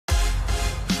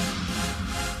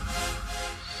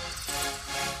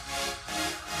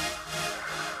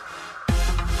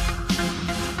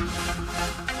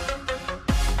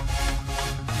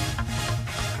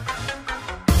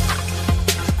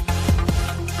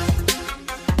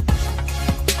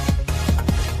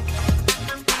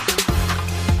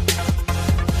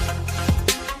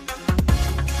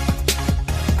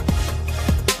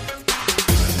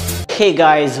Hey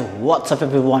guys, what's up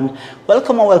everyone?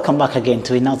 Welcome or welcome back again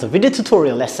to another video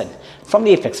tutorial lesson from the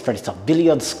Apex Predator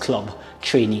Billiards Club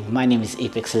Training. My name is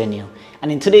Apex Lenio,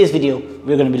 and in today's video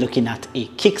we're going to be looking at a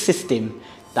kick system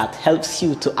that helps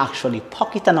you to actually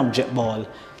pocket an object ball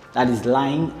that is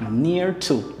lying near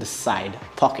to the side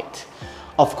pocket.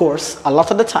 Of course, a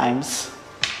lot of the times,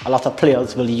 a lot of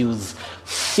players will use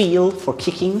feel for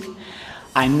kicking.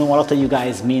 I know a lot of you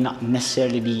guys may not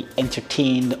necessarily be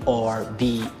entertained or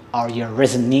you're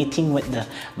resonating with the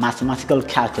mathematical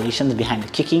calculations behind the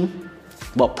kicking.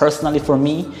 But personally for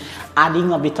me,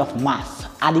 adding a bit of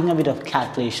math, adding a bit of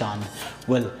calculation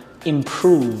will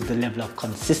improve the level of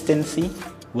consistency,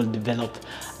 will develop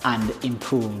and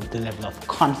improve the level of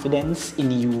confidence in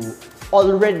you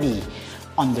already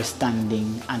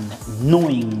understanding and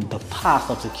knowing the path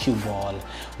of the cue ball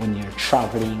when you're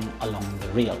traveling along the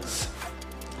rails.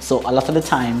 So a lot of the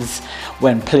times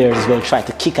when players will try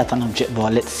to kick at an object ball,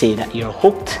 let's say that you're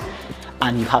hooked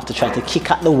and you have to try to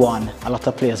kick at the one, a lot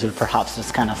of players will perhaps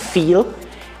just kind of feel,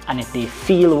 and if they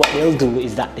feel, what they'll do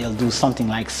is that they'll do something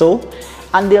like so,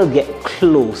 and they'll get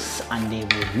close and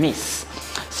they will miss.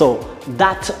 So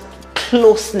that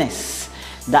closeness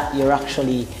that you're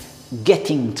actually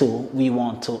getting to, we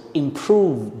want to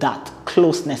improve that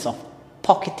closeness of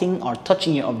pocketing or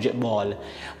touching your object ball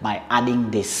by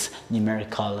adding this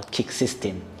numerical kick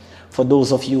system. For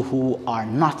those of you who are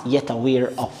not yet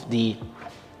aware of the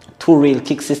two-rail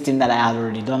kick system that I have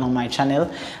already done on my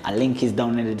channel, a link is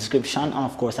down in the description, and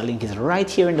of course a link is right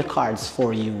here in the cards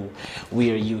for you,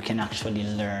 where you can actually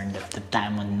learn the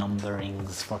diamond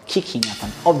numberings for kicking at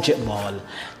an object ball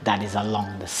that is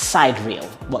along the side rail.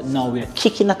 But now we're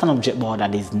kicking at an object ball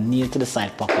that is near to the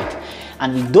side pocket,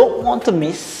 and we don't want to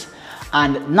miss.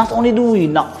 And not only do we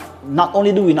not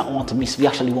want to miss, we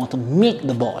actually want to make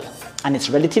the ball. And it's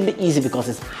relatively easy because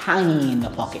it's hanging in the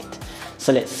pocket.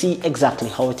 So let's see exactly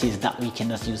how it is that we can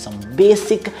just use some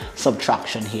basic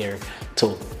subtraction here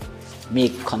to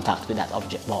make contact with that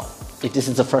object ball. If this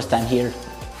is the first time here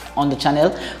on the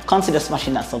channel, consider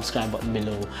smashing that subscribe button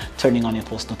below, turning on your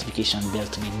post notification bell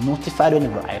to be notified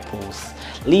whenever I post.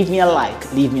 Leave me a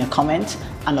like, leave me a comment,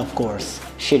 and of course,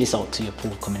 share this out to your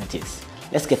pool communities.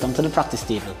 Let's get onto the practice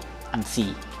table and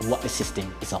see what the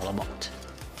system is all about.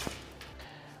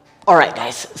 Alright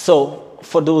guys, so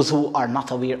for those who are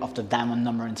not aware of the diamond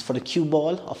numberings for the cue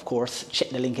ball, of course,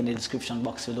 check the link in the description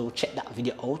box below, check that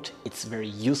video out. It's very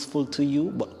useful to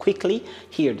you. But quickly,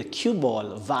 here the cue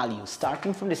ball value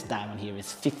starting from this diamond here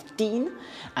is 15,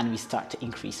 and we start to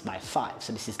increase by 5.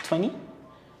 So this is 20,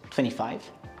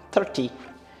 25, 30,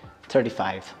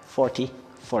 35, 40,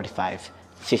 45,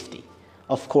 50.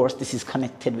 Of course, this is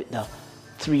connected with the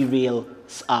three-rail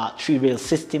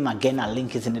system. Again, a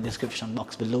link is in the description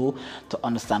box below to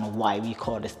understand why we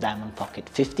call this diamond pocket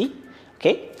 50.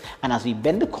 Okay, and as we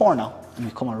bend the corner and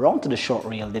we come around to the short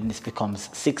rail, then this becomes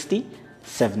 60,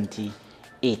 70,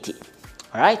 80.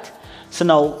 All right. So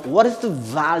now, what is the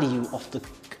value of the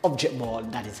object ball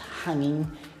that is hanging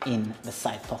in the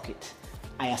side pocket?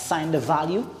 I assign the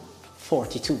value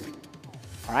 42.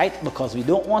 All right, because we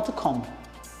don't want to come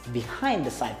behind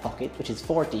the side pocket, which is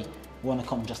 40, we want to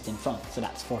come just in front, so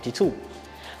that's 42.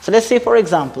 So let's say, for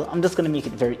example, I'm just going to make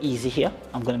it very easy here.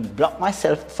 I'm going to block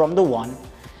myself from the one.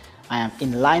 I am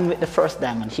in line with the first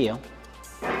diamond here,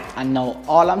 and now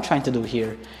all I'm trying to do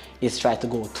here is try to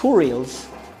go 2 rails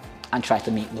and try to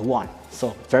make the one.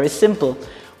 So very simple.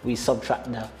 We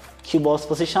subtract the cue ball's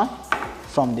position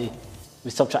from the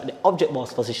object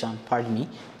ball's position, pardon me,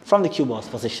 from the cue ball's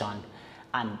position,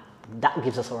 and that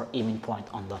gives us our aiming point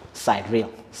on the side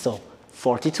rail. So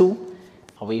 42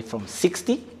 away from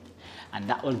 60, and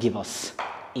that will give us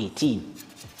 18.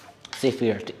 So if we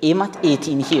were to aim at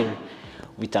 18 here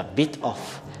with a bit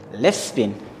of left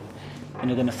spin, then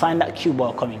we're going to find that cue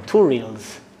ball coming 2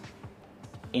 rails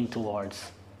in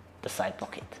towards the side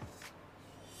pocket.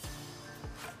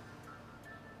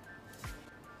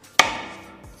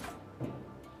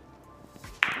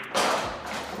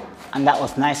 And that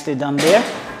was nicely done there.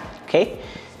 Okay,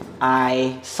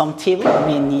 some table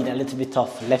may need a little bit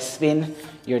of left spin.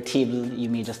 Your table, you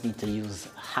may just need to use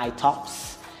high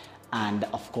tops. And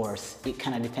of course, it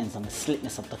kind of depends on the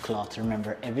slickness of the cloth.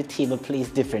 Remember, every table plays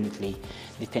differently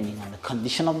depending on the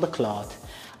condition of the cloth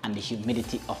and the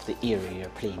humidity of the area you're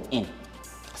playing in.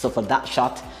 So for that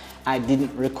shot, I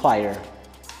didn't require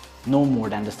no more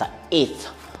than just an 1/8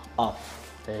 of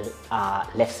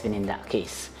left spin in that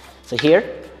case. So here,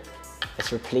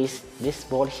 let's replace this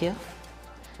ball here.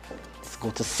 Let's go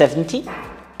to 70.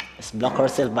 Let's block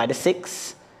ourselves by the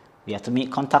 6. We have to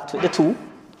make contact with the 2.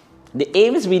 The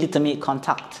aim is really to make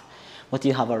contact, but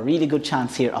you have a really good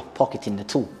chance here of pocketing the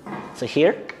 2. So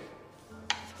here,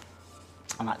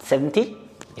 I'm at 70.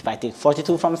 If I take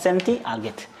 42 from 70, I'll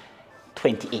get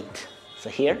 28. So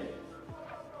here,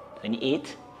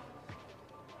 28.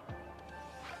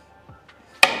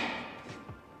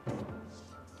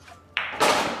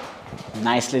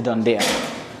 Nicely done there.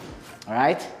 All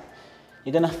right.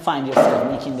 You're gonna find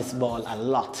yourself making this ball a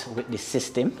lot with this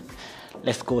system.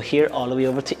 Let's go here all the way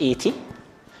over to 80.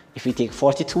 If we take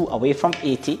 42 away from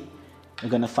 80, we're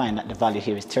gonna find that the value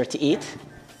here is 38.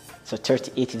 So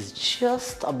 38 is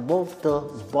just above the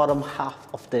bottom half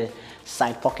of the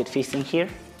side pocket facing here.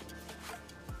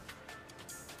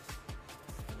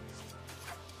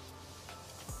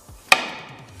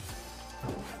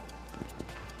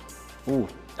 Ooh,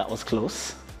 that was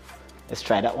close. Let's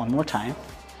try that one more time.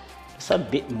 Just a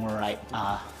bit more right,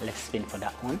 left spin for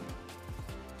that one.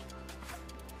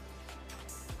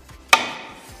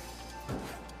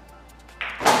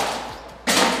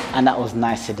 And that was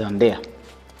nicely done there.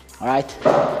 All right,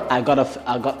 I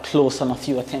got close on a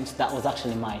few attempts. That was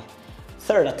actually my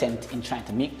third attempt in trying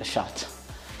to make the shot.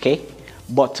 Okay,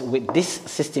 but with this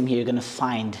system here, you're gonna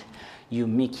find you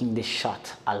making this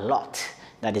shot a lot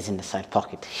that is in the side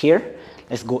pocket. Here,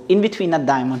 let's go in between that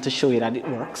diamond to show you that it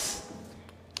works.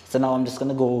 So now I'm just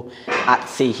gonna go at,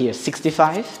 say here,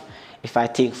 65. If I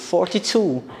take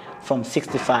 42 from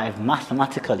 65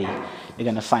 mathematically, you're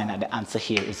gonna find that the answer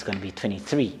here is gonna be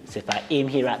 23. So if I aim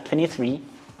here at 23,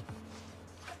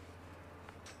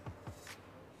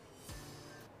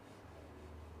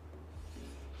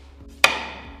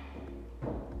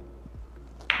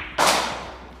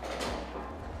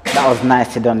 that was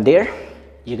nicely done there.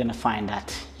 You're gonna find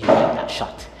that you make that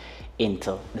shot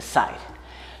into the side.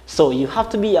 So you have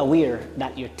to be aware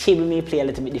that your table may play a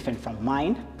little bit different from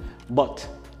mine, but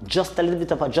just a little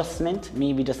bit of adjustment,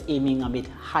 maybe just aiming a bit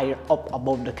higher up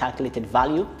above the calculated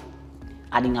value,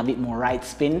 adding a bit more right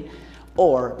spin,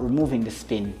 or removing the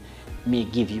spin may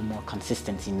give you more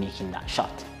consistency in making that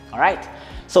shot. All right,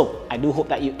 so I do hope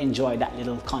that you enjoyed that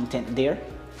little content there.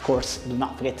 Of course, do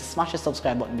not forget to smash the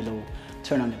subscribe button below,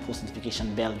 turn on the post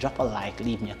notification bell, drop a like,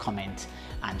 leave me a comment,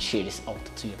 and share this out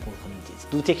to your pool communities.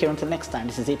 Do take care until next time.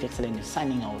 This is Apex Lenny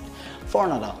signing out for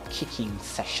another kicking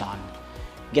session.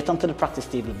 Get onto the practice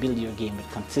table, build your game with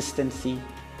consistency,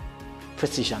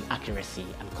 precision, accuracy,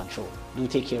 and control. Do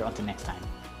take care until next time.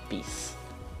 Peace.